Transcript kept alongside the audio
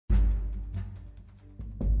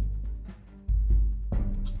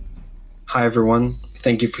Hi, everyone.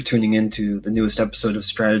 Thank you for tuning in to the newest episode of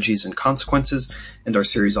Strategies and Consequences and our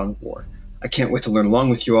series on war. I can't wait to learn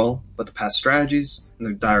along with you all about the past strategies and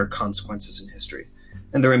their dire consequences in history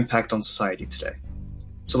and their impact on society today.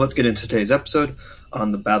 So let's get into today's episode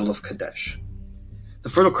on the Battle of Kadesh. The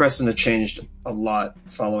Fertile Crescent had changed a lot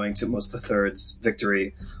following Thutmose III's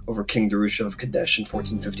victory over King Darusha of Kadesh in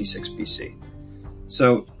 1456 BC.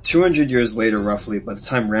 So 200 years later, roughly, by the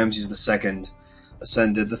time Ramses II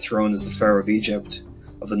ascended the throne as the Pharaoh of Egypt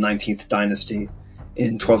of the 19th dynasty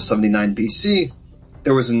in 1279 BC,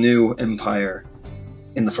 there was a new empire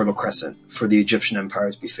in the Fertile Crescent for the Egyptian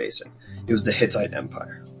empire to be facing. It was the Hittite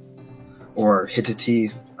Empire, or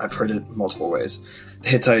Hittite. I've heard it multiple ways. The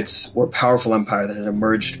Hittites were a powerful empire that had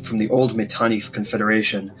emerged from the old Mitanni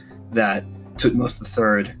Confederation that Thutmose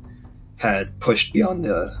III had pushed beyond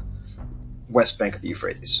the west bank of the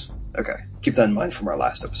Euphrates. Okay, keep that in mind from our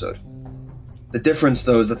last episode. The difference,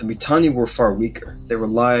 though, is that the Mitanni were far weaker. They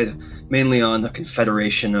relied mainly on a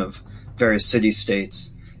confederation of various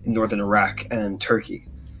city-states in northern Iraq and Turkey.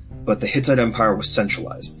 But the Hittite Empire was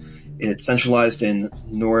centralized. It centralized in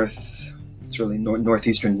northeastern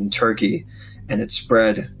Turkey, and it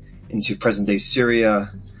spread into present-day Syria,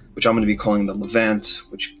 which I'm going to be calling the Levant,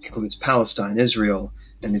 which includes Palestine, Israel,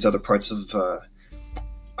 and these other parts of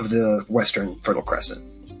the western Fertile Crescent.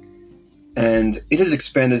 And it had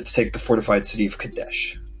expanded to take the fortified city of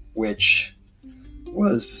Kadesh, which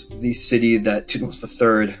was the city that Thutmose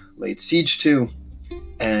III laid siege to,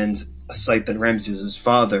 and a site that Ramses'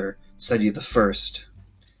 father, Seti I,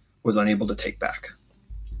 was unable to take back.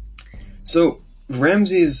 So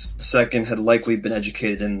Ramses II had likely been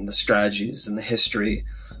educated in the strategies and the history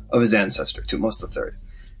of his ancestor, Thutmose III.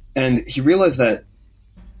 And he realized that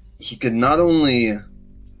he could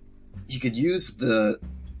use the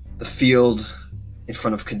field in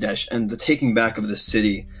front of Kadesh and the taking back of the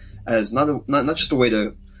city as not just a way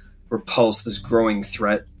to repulse this growing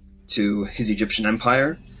threat to his Egyptian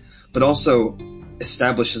empire, but also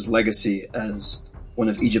establish his legacy as one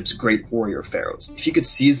of Egypt's great warrior pharaohs. If he could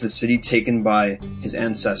seize the city taken by his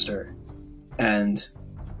ancestor and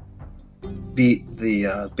beat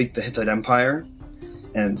the Hittite Empire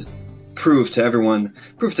and prove to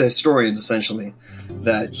historians essentially,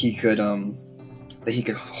 that he could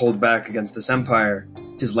hold back against this empire,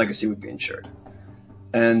 his legacy would be ensured.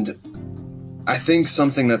 And I think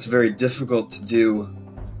something that's very difficult to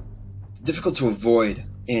avoid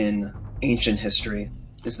in ancient history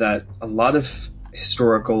is that a lot of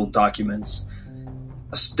historical documents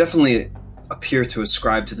definitely appear to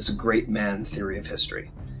ascribe to this great man theory of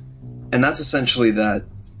history. And that's essentially that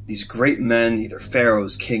these great men, either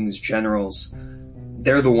pharaohs, kings, generals,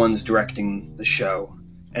 they're the ones directing the show,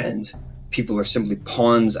 and people are simply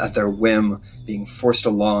pawns at their whim, being forced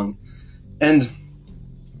along. And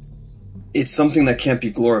it's something that can't be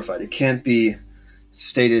glorified. It can't be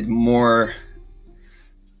stated more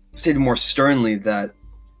sternly that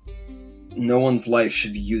no one's life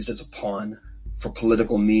should be used as a pawn for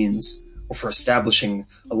political means or for establishing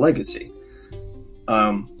a legacy.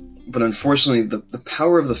 But unfortunately, the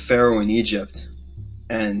power of the pharaoh in Egypt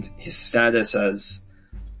and his status as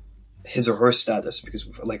his or her status, because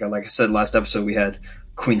like I said last episode, we had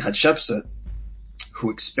Queen Hatshepsut, who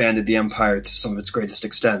expanded the empire to some of its greatest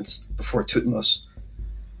extents before Thutmose.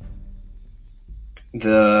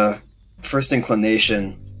 The first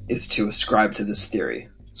inclination is to ascribe to this theory.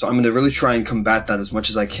 So I'm going to really try and combat that as much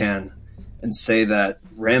as I can and say that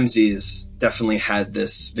Ramses definitely had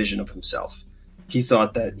this vision of himself. He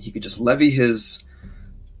thought that he could just levy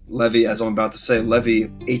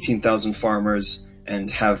 18,000 farmers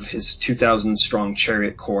and have his 2,000 strong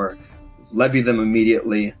chariot corps, levy them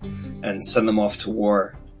immediately and send them off to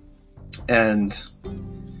war, and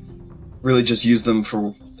really just use them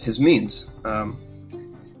for his means.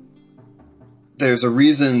 There's a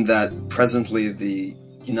reason that presently the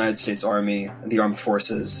United States Army and the armed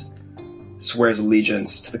forces swears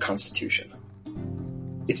allegiance to the Constitution.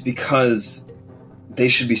 It's because they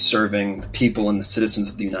should be serving the people and the citizens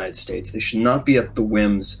of the United States. They should not be at the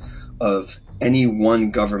whims of any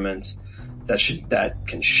one government that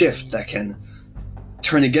can shift, that can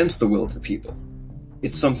turn against the will of the people.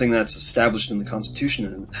 It's something that's established in the Constitution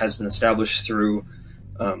and has been established through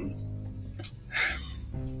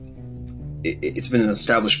it's been an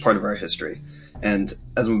established part of our history. And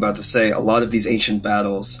as I'm about to say, a lot of these ancient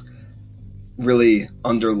battles really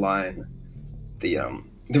underline the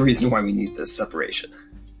reason why we need this separation.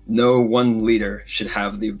 No one leader should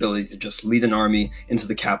have the ability to just lead an army into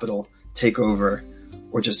the capital, take over,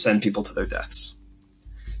 or just send people to their deaths.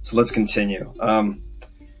 So let's continue.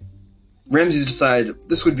 Ramses decided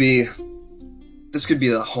this would be this could be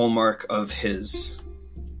the hallmark of his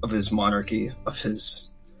monarchy, of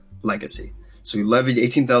his legacy. So he levied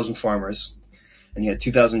 18,000 farmers, and he had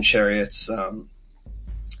 2,000 chariots, and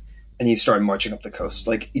he started marching up the coast.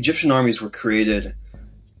 Like, Egyptian armies were created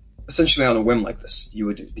essentially on a whim like this. You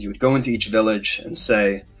would go into each village and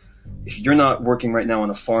say, if you're not working right now on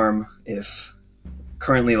a farm, if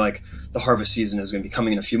currently like the harvest season is going to be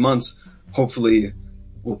coming in a few months, hopefully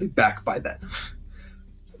we'll be back by then.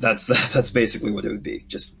 That's basically what it would be.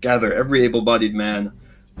 Just gather every able-bodied man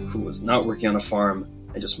who was not working on a farm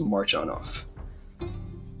and just march on off.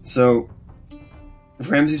 So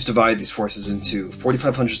Ramses divided these forces into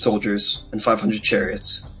 4,500 soldiers and 500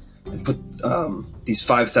 chariots, and put these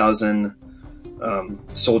 5,000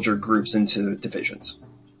 soldier groups into divisions.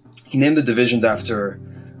 He named the divisions after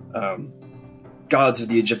gods of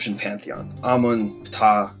the Egyptian pantheon: Amun,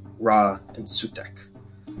 Ptah, Ra, and Sutekh.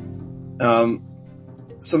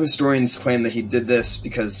 Some historians claim that he did this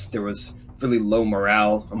because there was really low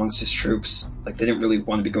morale amongst his troops. Like, they didn't really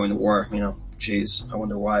want to be going to war, Geez, I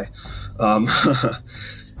wonder why.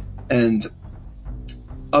 And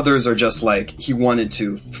others are just like, he wanted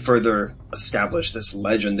to further establish this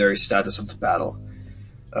legendary status of the battle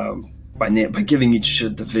by giving each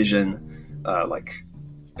division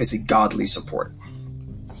basically godly support.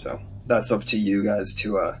 So that's up to you guys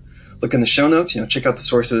to look in the show notes. Check out the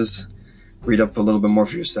sources, read up a little bit more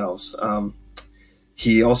for yourselves.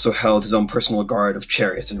 He also held his own personal guard of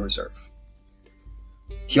chariots in reserve.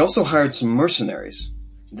 He also hired some mercenaries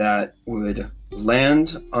that would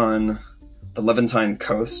land on the Levantine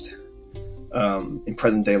coast, in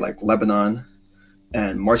present-day like Lebanon,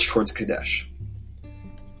 and march towards Kadesh.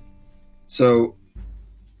 So,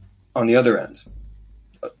 on the other end,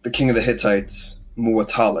 the king of the Hittites,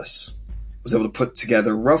 Muwatallis, was able to put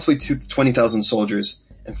together roughly 20,000 soldiers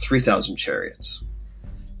and 3,000 chariots.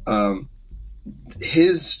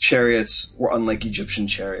 His chariots were unlike Egyptian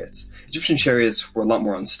chariots. Egyptian chariots were a lot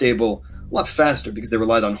more unstable, a lot faster because they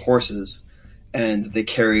relied on horses, and they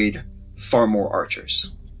carried far more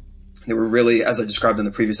archers. They were really, as I described in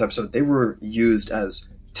the previous episode, they were used as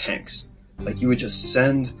tanks. Like, you would just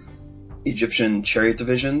send Egyptian chariot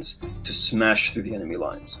divisions to smash through the enemy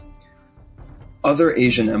lines. Other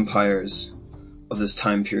Asian empires of this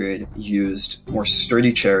time period used more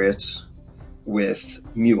sturdy chariots with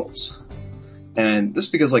mules. And this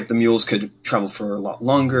because, like, the mules could travel for a lot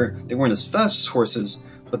longer. They weren't as fast as horses,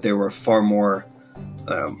 but they were far more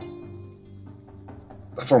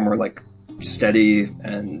like steady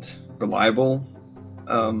and reliable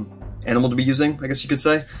animal to be using, I guess you could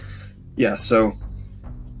say. Yeah, so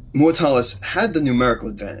Muwatallis had the numerical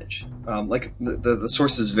advantage. The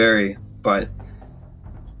sources vary, but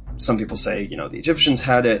some people say, the Egyptians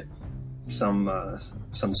had it. Some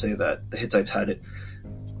say that the Hittites had it.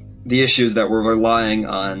 The issue is that we're relying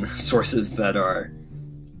on sources that are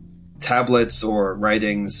tablets or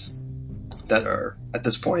writings that are, at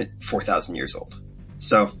this point, 4,000 years old.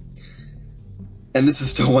 So, and this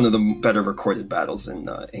is still one of the better recorded battles in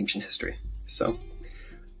ancient history. So,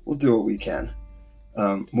 we'll do what we can.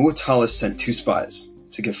 Muwatallis sent 2 spies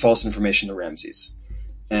to give false information to Ramses.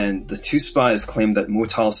 And the 2 spies claimed that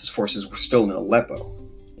Muwatallis' forces were still in Aleppo,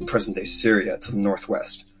 in present-day Syria, to the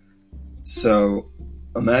northwest. So,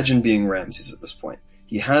 imagine being Ramses at this point.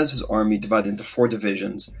 He has his army divided into 4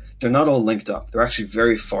 divisions. They're not all linked up. They're actually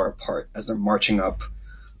very far apart as they're marching up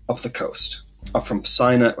the coast, up from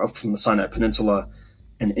the Sinai Peninsula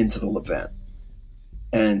and into the Levant.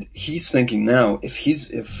 And he's thinking now, if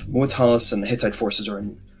Muwatallis and the Hittite forces are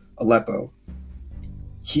in Aleppo,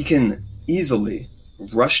 he can easily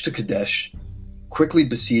rush to Kadesh, quickly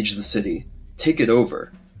besiege the city, take it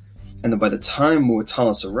over, and then by the time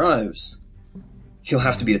Muwatallis arrives, he'll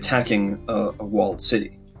have to be attacking a walled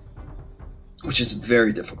city, which is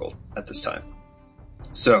very difficult at this time.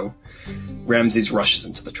 So, Ramses rushes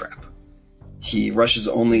into the trap. He rushes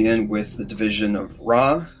only in with the division of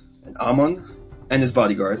Ra and Amun and his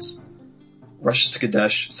bodyguards, rushes to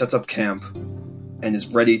Kadesh, sets up camp, and is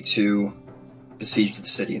ready to besiege the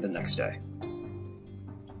city the next day.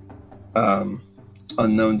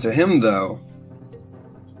 Unknown to him, though,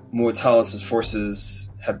 Muwatallis'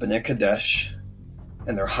 forces have been at Kadesh,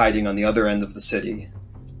 and they're hiding on the other end of the city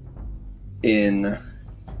in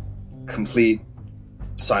complete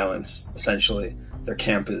silence, essentially. Their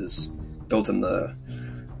camp is built on the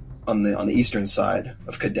eastern side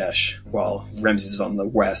of Kadesh, while Ramses is on the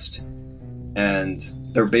west, and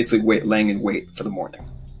they're basically laying in wait for the morning.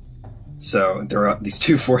 So these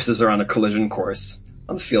 2 forces are on a collision course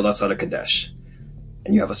on the field outside of Kadesh,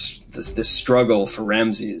 and you have this struggle for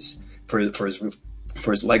Ramses for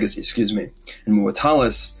his legacy, and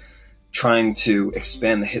Muwatallis trying to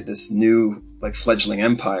expand this new like fledgling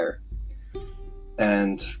empire.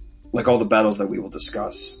 And like all the battles that we will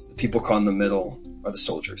discuss, the people caught in the middle are the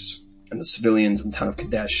soldiers and the civilians in the town of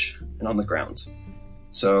Kadesh and on the ground.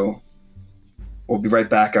 So we'll be right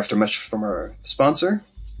back after a message from our sponsor.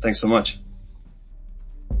 Thanks so much.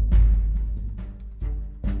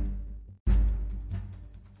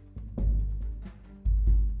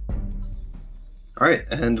 All right,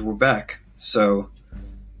 and we're back. So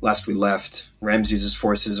last we left, Ramses'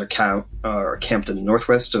 forces are camped in the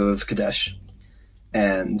northwest of Kadesh,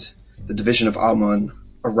 and the division of Ammon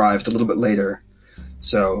arrived a little bit later.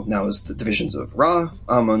 So now it's the divisions of Ra,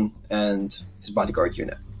 Ammon, and his bodyguard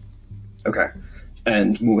unit. Okay,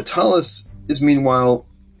 and Muwatallis is meanwhile,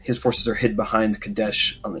 his forces are hid behind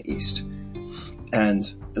Kadesh on the east.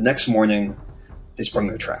 And the next morning, they sprung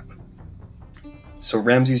their trap. So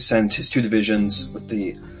Ramses sent his 2 divisions, with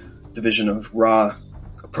the division of Ra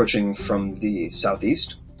approaching from the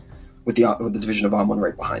southeast, with the division of Ammon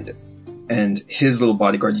right behind it. And his little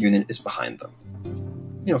bodyguard unit is behind them,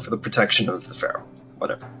 for the protection of the pharaoh,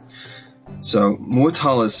 whatever. So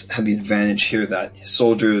Muwatallis had the advantage here that his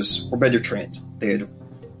soldiers were better trained. They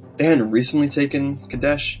hadn't recently taken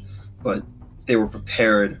Kadesh, but they were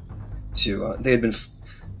prepared to.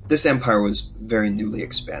 This empire was very newly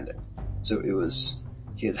expanding. So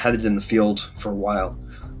he had it in the field for a while.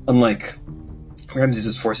 Unlike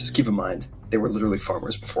Ramses' forces, keep in mind, they were literally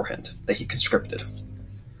farmers beforehand that he conscripted.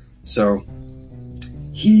 So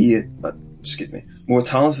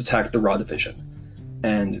Muwatallis attacked the Ra division,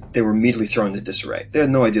 and they were immediately thrown into disarray. They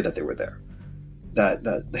had no idea that they were there, that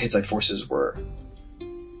the Hittite forces were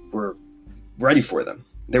ready for them.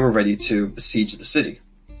 They were ready to besiege the city.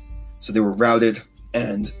 So they were routed,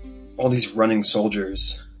 and all these running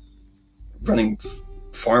soldiers, running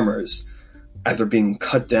farmers, as they're being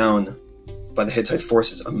cut down by the Hittite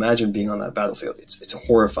forces. Imagine being on that battlefield. It's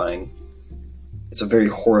a very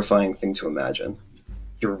horrifying thing to imagine.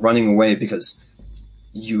 You're running away because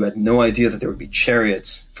you had no idea that there would be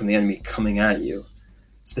chariots from the enemy coming at you.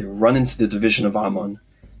 So they run into the division of Ammon,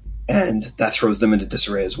 and that throws them into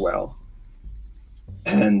disarray as well.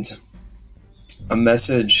 And a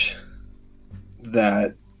message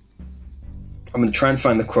that I'm going to try and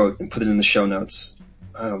find the quote and put it in the show notes.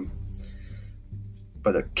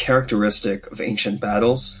 But a characteristic of ancient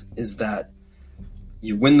battles is that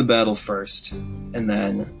you win the battle first, and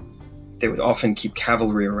then they would often keep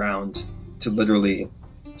cavalry around to literally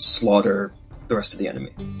slaughter the rest of the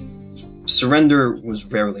enemy. Surrender was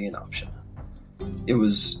rarely an option. It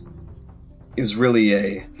was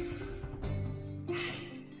really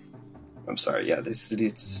I'm sorry, yeah,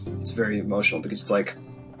 it's very emotional, because it's like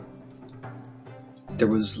there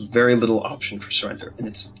was very little option for surrender, and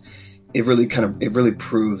it really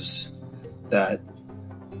proves that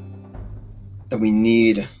we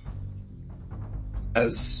need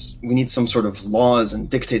some sort of laws and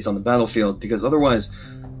dictates on the battlefield, because otherwise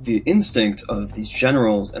the instinct of these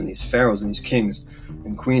generals and these pharaohs and these kings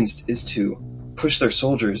and queens is to push their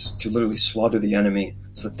soldiers to literally slaughter the enemy,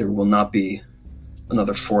 so that there will not be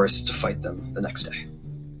another force to fight them the next day.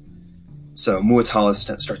 So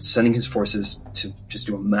Muwatallis starts sending his forces to just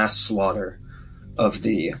do a mass slaughter of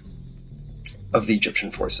the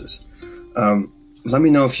Egyptian forces. Let me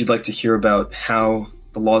know if you'd like to hear about how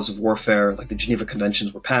the laws of warfare, like the Geneva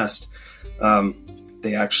Conventions, were passed.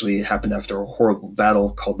 They actually happened after a horrible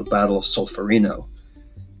battle called the Battle of Solferino.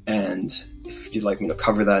 And if you'd like me to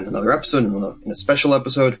cover that in another episode, in a special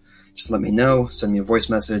episode, just let me know. Send me a voice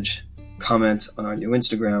message, comment on our new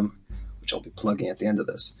Instagram, which I'll be plugging at the end of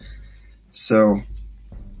this. So,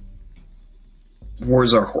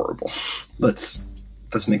 wars are horrible. Let's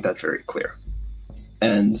make that very clear.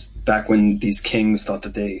 And back when these kings thought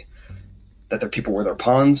that their people were their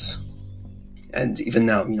pawns, and even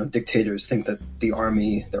now, dictators think that their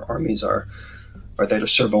armies are there to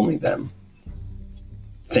serve only them.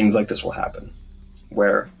 Things like this will happen,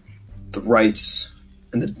 where the rights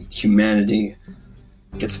and the humanity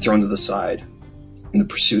gets thrown to the side in the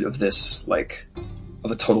pursuit of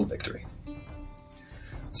of a total victory.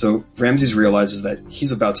 So Ramses realizes that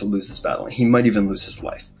he's about to lose this battle, and he might even lose his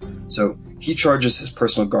life. So he charges his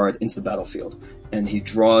personal guard into the battlefield, and he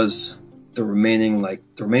draws the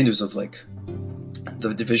remainders of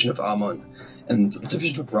the division of Ammon and the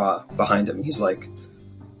division of Ra behind him. He's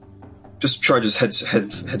just charges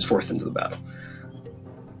heads forth into the battle.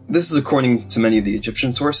 This is according to many of the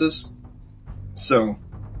Egyptian sources. So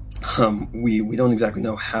we don't exactly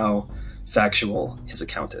know how factual his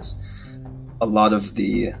account is. A lot of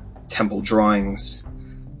the temple drawings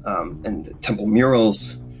and temple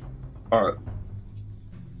murals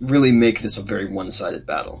really make this a very one-sided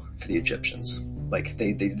battle for the Egyptians. Like,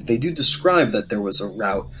 they do describe that there was a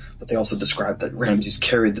rout, but they also describe that Ramses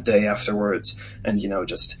carried the day afterwards and,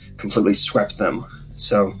 just completely swept them.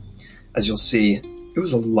 So, as you'll see, it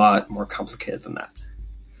was a lot more complicated than that.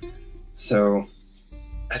 So,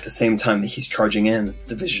 at the same time that he's charging in, the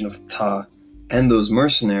division of Ptah and those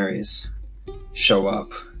mercenaries show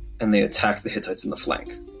up, and they attack the Hittites in the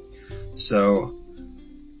flank. So,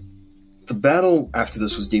 the battle after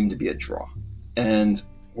this was deemed to be a draw. And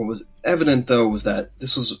what was evident, though, was that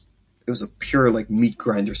it was a pure, meat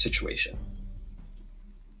grinder situation.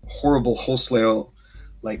 Horrible wholesale,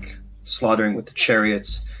 slaughtering with the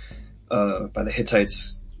chariots by the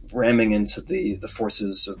Hittites, ramming into the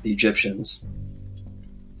forces of the Egyptians.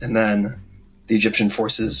 And then the Egyptian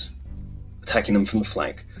forces attacking them from the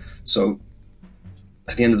flank. So,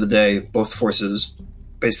 at the end of the day, both forces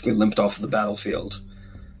basically limped off of the battlefield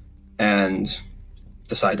and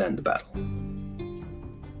decided to end the battle.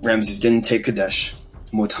 Ramses didn't take Kadesh.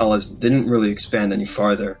 Mu'taliz didn't really expand any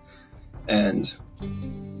farther. And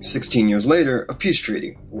 16 years later, a peace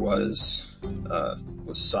treaty was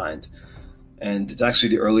signed. And it's actually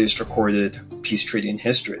the earliest recorded peace treaty in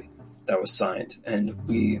history that was signed. And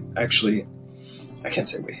I can't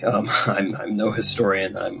say we, I'm no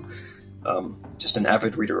historian. I'm just an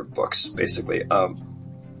avid reader of books, basically.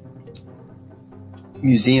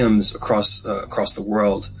 Museums across the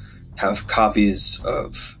world have copies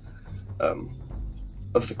of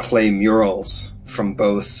the clay murals from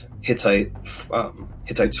both Hittite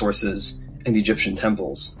sources and the Egyptian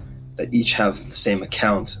temples that each have the same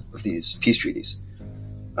account of these peace treaties.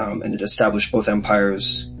 And it established both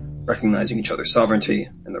empires recognizing each other's sovereignty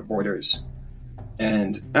and their borders.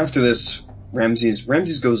 And after this,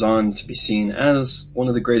 Ramses goes on to be seen as one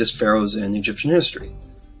of the greatest pharaohs in Egyptian history.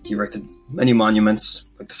 He erected many monuments,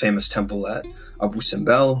 like the famous temple at Abu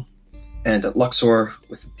Simbel and at Luxor,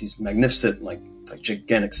 with these magnificent,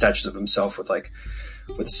 gigantic statues of himself with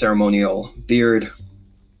a ceremonial beard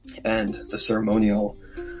and the ceremonial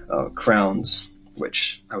crowns,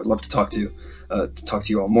 which I would love to talk to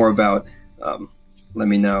you all more about. Let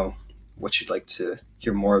me know what you'd like to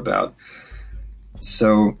hear more about.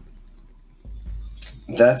 So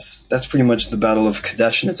that's pretty much the Battle of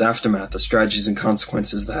Kadesh and its aftermath, the strategies and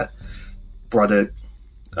consequences that brought it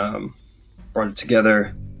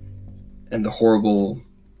together, and the horrible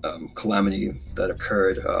calamity that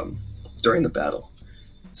occurred during the battle.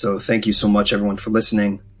 So thank you so much, everyone, for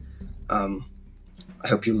listening. I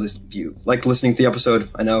hope you like listening to the episode.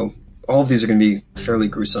 I know all of these are going to be fairly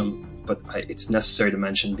gruesome, but it's necessary to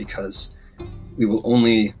mention because we will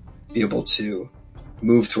only be able to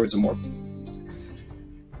move towards a more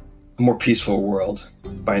peaceful world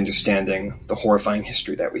by understanding the horrifying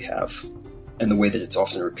history that we have and the way that it's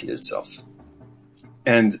often repeated itself.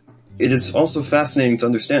 And it is also fascinating to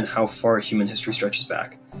understand how far human history stretches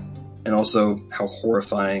back, and also how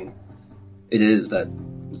horrifying it is that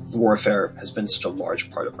warfare has been such a large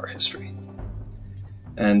part of our history.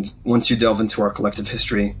 And once you delve into our collective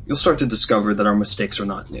history, you'll start to discover that our mistakes are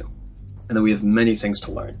not new, and that we have many things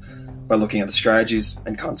to learn by looking at the strategies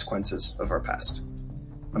and consequences of our past.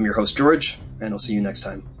 I'm your host, George, and I'll see you next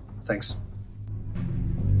time. Thanks.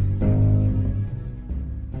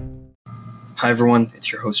 Hi, everyone.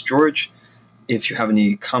 It's your host, George. If you have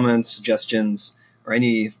any comments, suggestions, or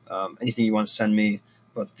anything you want to send me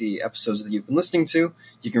about the episodes that you've been listening to,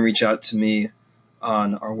 you can reach out to me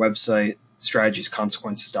on our website,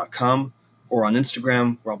 strategiesconsequences.com, or on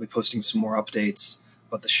Instagram, where I'll be posting some more updates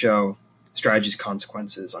about the show, Strategies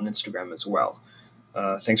Consequences, on Instagram as well.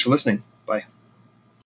 Thanks for listening. Bye.